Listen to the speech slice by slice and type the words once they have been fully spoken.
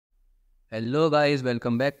Hello guys,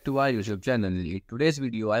 welcome back to our YouTube channel. In today's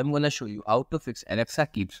video, I'm gonna show you how to fix Alexa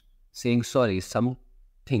keeps saying sorry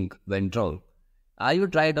something went wrong. Are you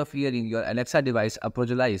tired of hearing your Alexa device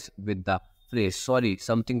apologize with the phrase sorry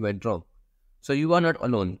something went wrong? So you are not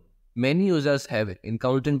alone. Many users have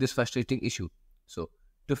encountered this frustrating issue. So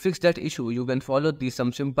to fix that issue, you can follow these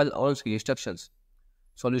some simple on-screen instructions.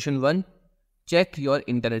 Solution 1. Check your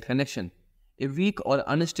internet connection. A weak or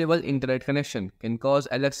unstable internet connection can cause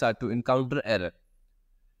Alexa to encounter error.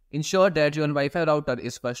 Ensure that your Wi-Fi router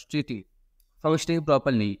is functioning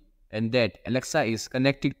properly and that Alexa is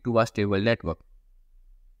connected to a stable network.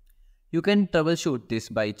 You can troubleshoot this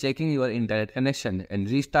by checking your internet connection and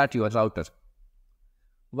restart your router.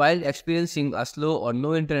 While experiencing a slow or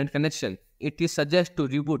no internet connection, it is suggested to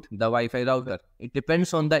reboot the Wi-Fi router. It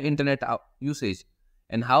depends on the internet usage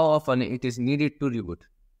and how often it is needed to reboot.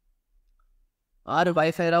 Our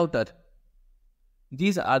Wi-Fi router.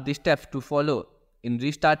 These are the steps to follow in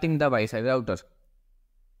restarting the Wi-Fi router.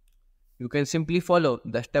 You can simply follow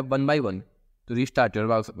the step one by one to restart your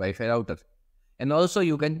Wi-Fi router. And also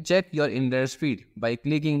you can check your internet speed by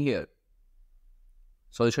clicking here.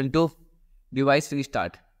 Solution 2. Device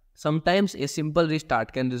restart. Sometimes a simple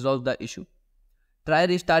restart can resolve the issue. Try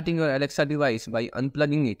restarting your Alexa device by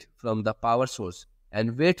unplugging it from the power source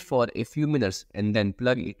and wait for a few minutes and then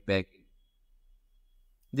plug it back in.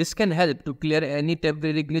 This can help to clear any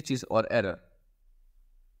temporary glitches or error.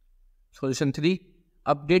 Solution 3.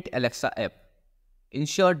 Update Alexa app.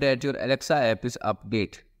 Ensure that your Alexa app is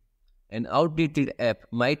updated. An outdated app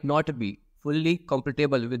might not be fully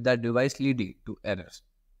compatible with the device, leading to errors.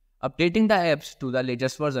 Updating the apps to the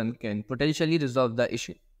latest version can potentially resolve the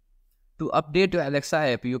issue. To update your Alexa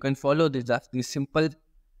app, you can follow these simple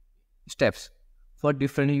steps for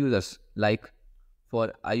different users. Like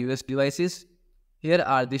for iOS devices, here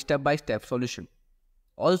are the step-by-step solution.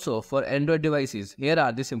 Also for Android devices, here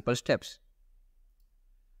are the simple steps.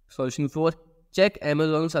 Solution 4. Check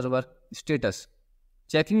Amazon server status.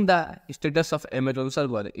 Checking the status of Amazon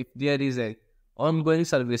server if there is an ongoing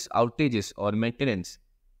service outages or maintenance.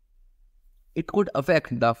 It could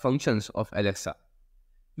affect the functions of Alexa.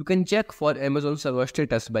 You can check for Amazon server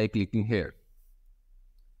status by clicking here.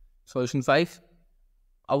 Solution 5.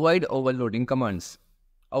 Avoid overloading commands.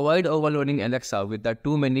 Avoid overloading Alexa with the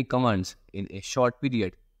too many commands in a short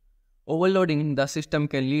period. Overloading the system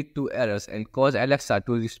can lead to errors and cause Alexa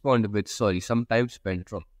to respond with sorry sometimes went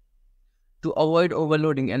wrong. To avoid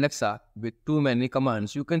overloading Alexa with too many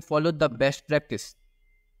commands, you can follow the best practice.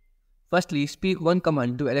 Firstly, speak one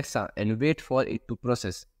command to Alexa and wait for it to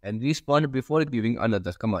process and respond before giving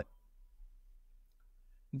another command.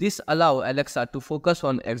 This allows Alexa to focus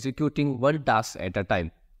on executing one task at a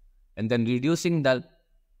time and then reducing the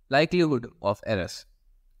likelihood of errors.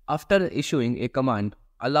 After issuing a command,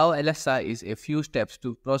 allow Alexa a few steps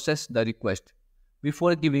to process the request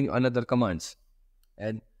before giving another commands.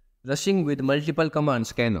 And rushing with multiple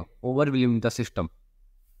commands can overwhelm the system.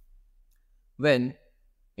 When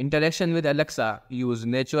interaction with Alexa, use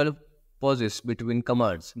natural pauses between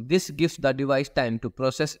commands. This gives the device time to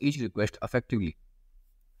process each request effectively.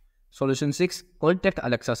 Solution 6. Contact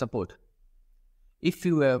Alexa support. If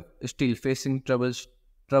you are still facing trouble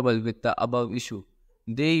with the above issue,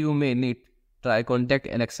 then you may need try contact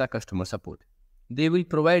Alexa customer support. They will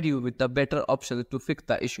provide you with a better option to fix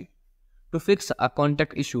the issue. To fix a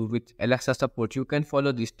contact issue with Alexa support, you can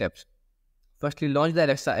follow these steps. Firstly, launch the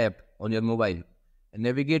Alexa app on your mobile and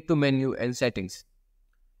navigate to menu and settings.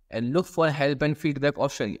 And look for help and feedback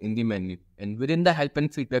option in the menu. And within the help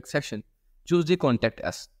and feedback section, choose the contact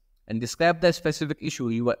us and describe the specific issue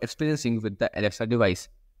you are experiencing with the Alexa device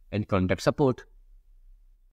and contact support.